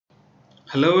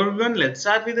Hello everyone, let's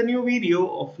start with a new video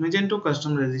of Magento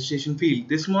custom registration field.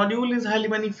 This module is highly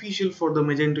beneficial for the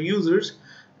Magento users,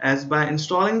 as by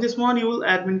installing this module,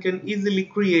 admin can easily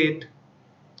create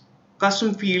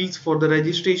custom fields for the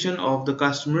registration of the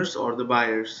customers or the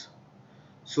buyers.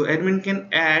 So admin can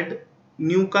add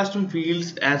new custom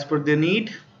fields as per their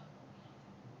need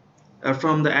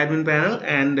from the admin panel,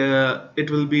 and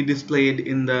it will be displayed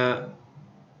in the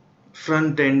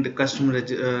front end customer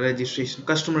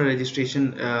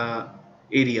registration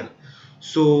area.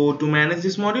 So to manage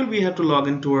this module, we have to log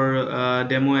into our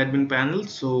demo admin panel.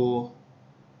 So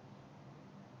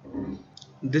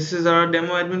this is our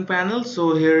demo admin panel.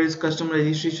 So here is custom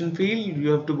registration field. You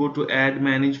have to go to add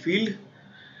manage field.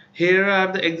 Here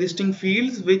are the existing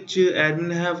fields which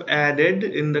admin have added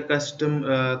in the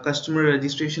customer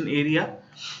registration area.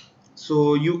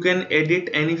 So you can edit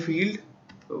any field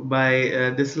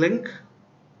by this link.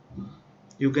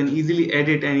 You can easily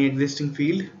edit any existing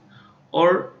field,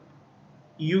 or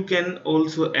you can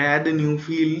also add a new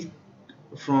field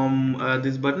from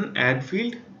this button, add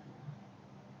field.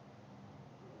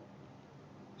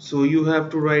 So you have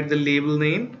to write the label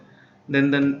name, then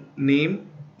the name,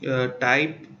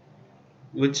 type,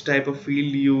 which type of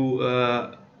field you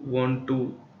want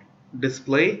to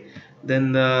display,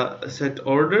 then the set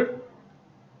order,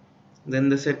 then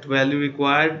the set value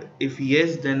required. If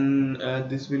yes, then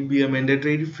this will be a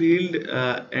mandatory field,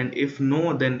 and if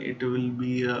no, then it will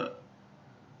be a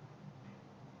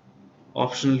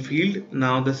optional field.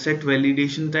 Now the set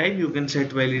validation type, you can set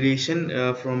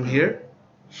validation from here.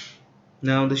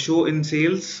 Now the show in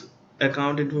sales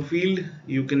account info field,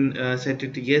 you can set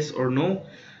it yes or no.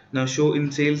 Now show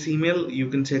in sales email, you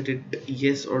can set it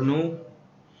yes or no.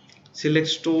 Select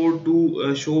store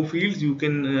to show fields, you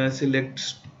can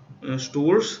select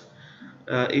stores.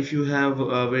 If you have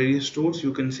various stores,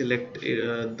 you can select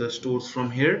the stores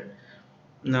from here.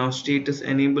 Now status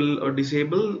enable or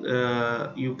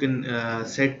disable, you can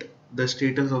set the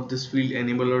status of this field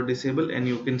enable or disable, and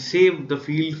you can save the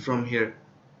field from here.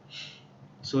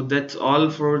 So that's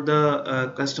all for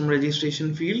the custom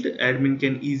registration field. Admin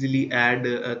can easily add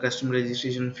a custom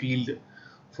registration field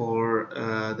for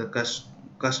the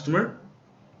customer.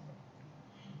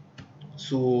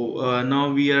 So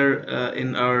now we are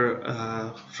in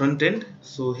our front end.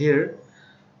 So here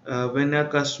when a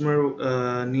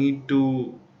customer need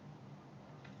to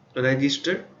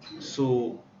register,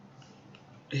 so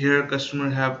here customer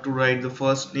have to write the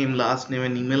first name, last name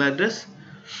and email address,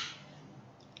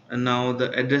 and now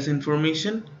the address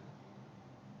information,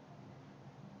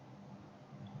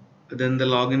 then the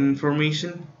login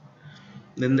information,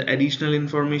 then the additional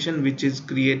information which is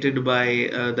created by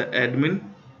the admin.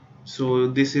 So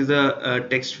this is a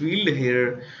text field.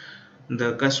 Here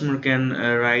the customer can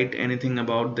write anything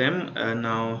about them.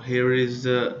 Now here is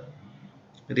the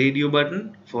radio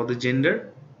button for the gender.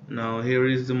 Now here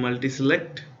is the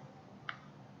multi-select,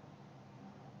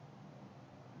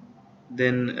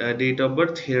 then date of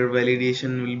birth. Here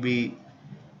validation will be,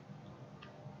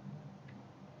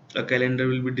 a calendar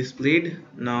will be displayed.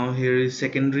 Now here is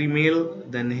secondary mail,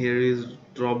 then here is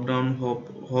drop down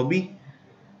hobby.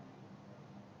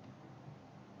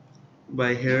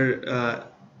 By here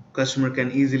customer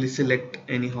can easily select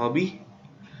any hobby.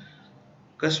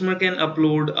 Customer can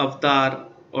upload avatar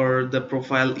or the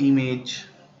profile image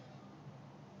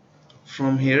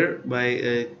from here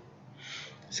by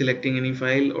selecting any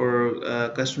file, or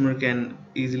customer can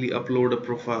easily upload a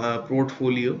profile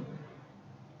portfolio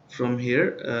from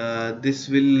here. This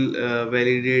will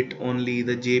validate only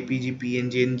the JPG,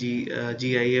 PNG, and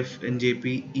GIF and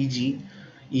JPEG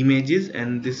images,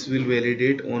 and this will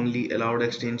validate only allowed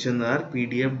extensions are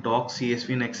PDF, doc, CSV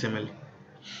and XML.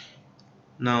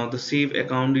 Now the save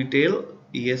account detail,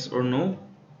 yes or no,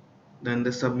 then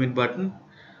the submit button,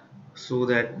 so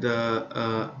that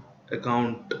the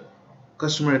account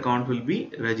customer account will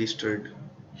be registered.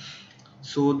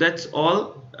 So that's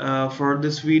all for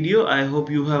this video. I hope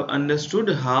you have understood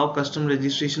how custom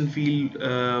registration field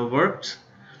works,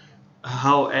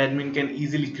 how admin can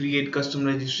easily create custom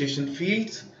registration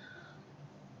fields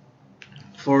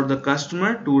for the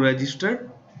customer to register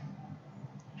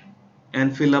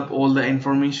and fill up all the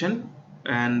information,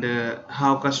 and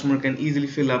how customer can easily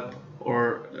fill up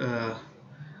or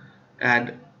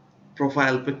add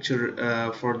profile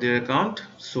picture for their account.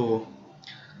 So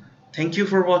thank you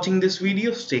for watching this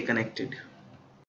video. Stay connected.